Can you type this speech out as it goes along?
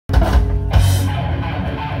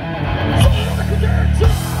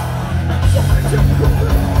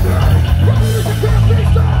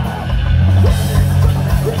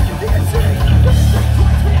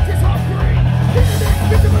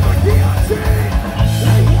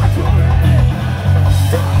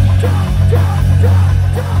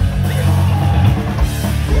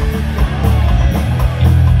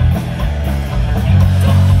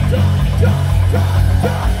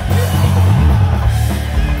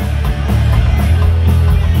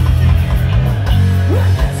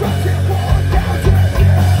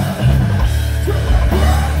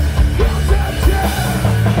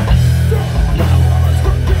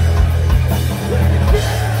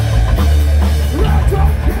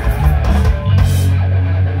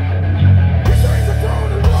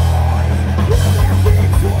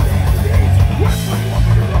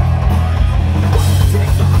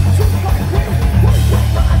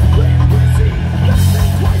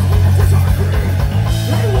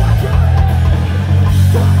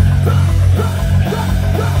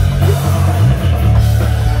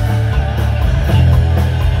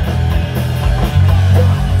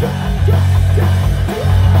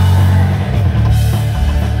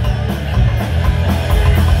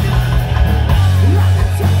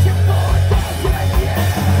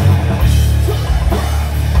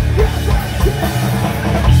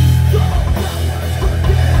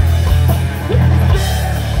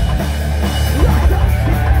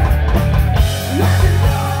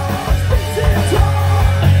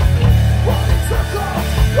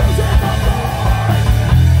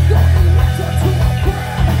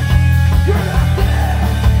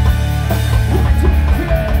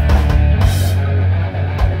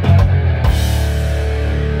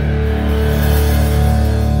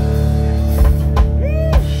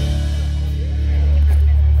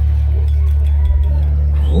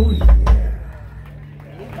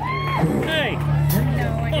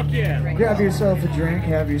yeah. Grab yourself a drink,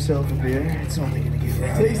 have yourself a beer. It's only gonna get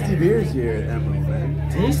better. Tasty beers here at Emerald, man.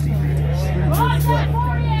 Tasty beers.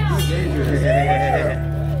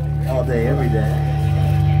 All day, every day.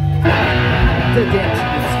 The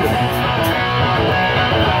dance.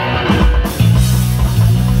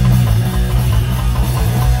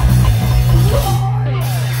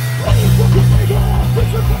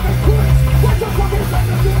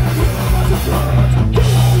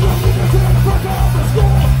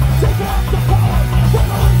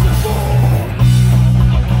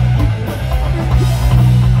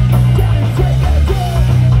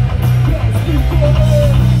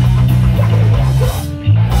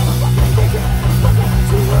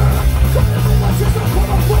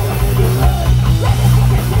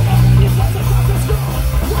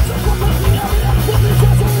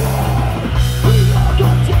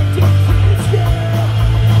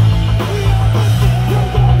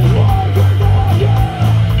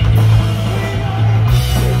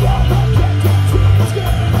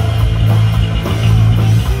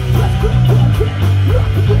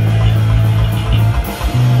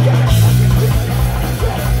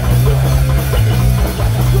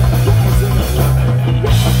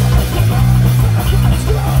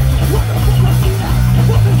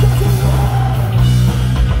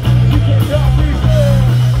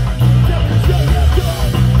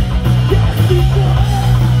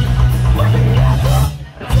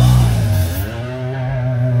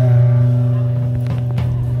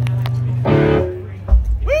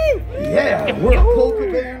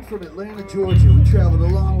 From Atlanta, Georgia. We traveled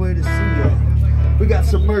a long way to see y'all. We got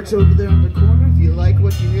some merch over there in the corner. If you like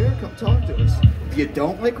what you hear, come talk to us. If you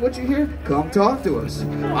don't like what you hear, come talk to us.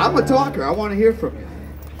 I'm a talker. I want to hear from you.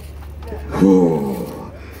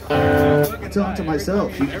 I talk to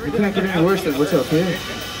myself. You can't get any worse than what's up here.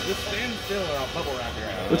 Just stand still or I'll bubble wrap your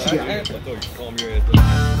ass. What you got? I thought you should calm your head.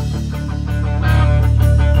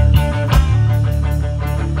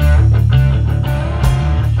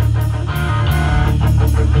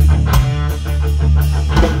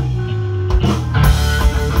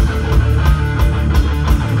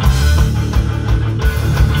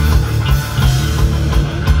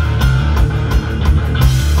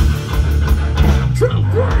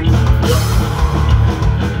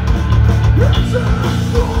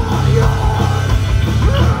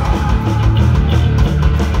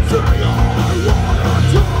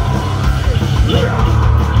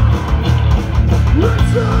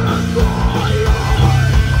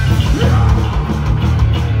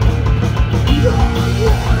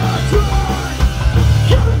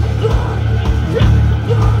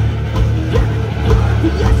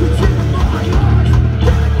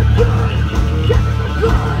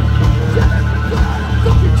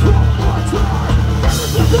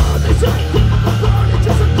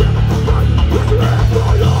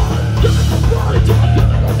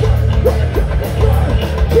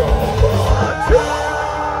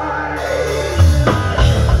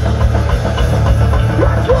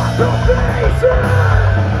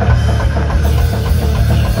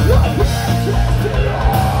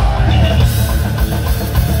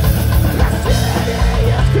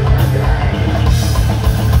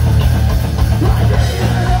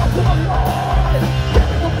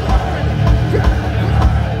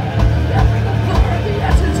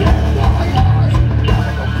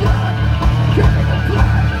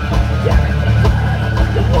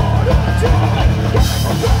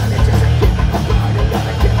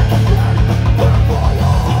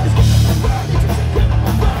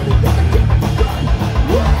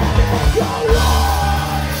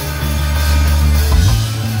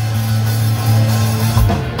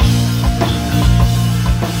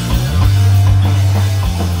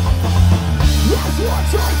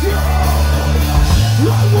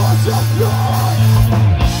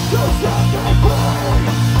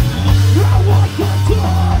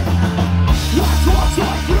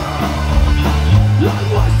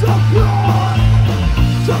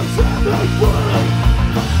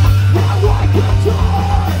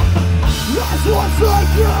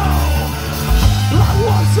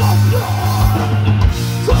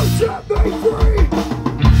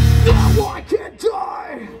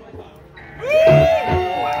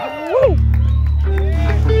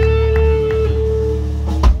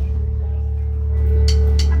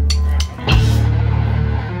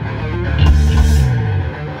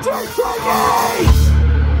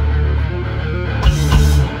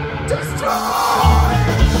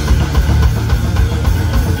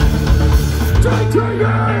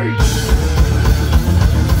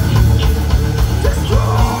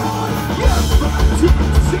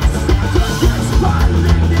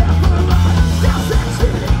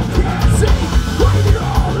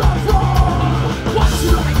 All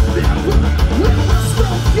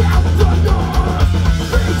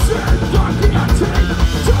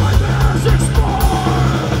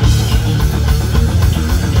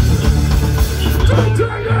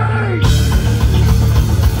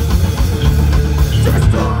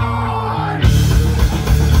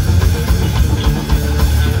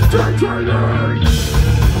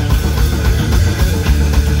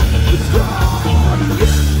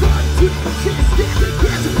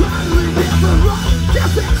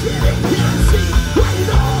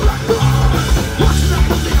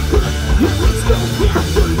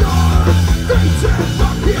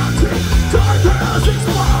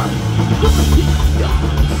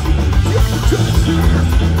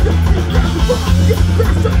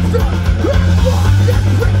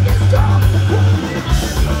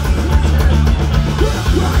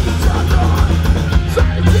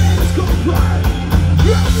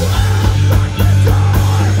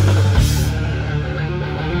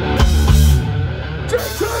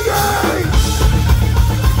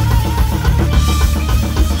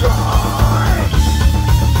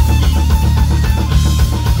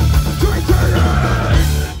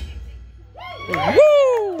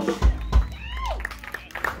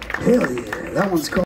Hell yeah, that one's called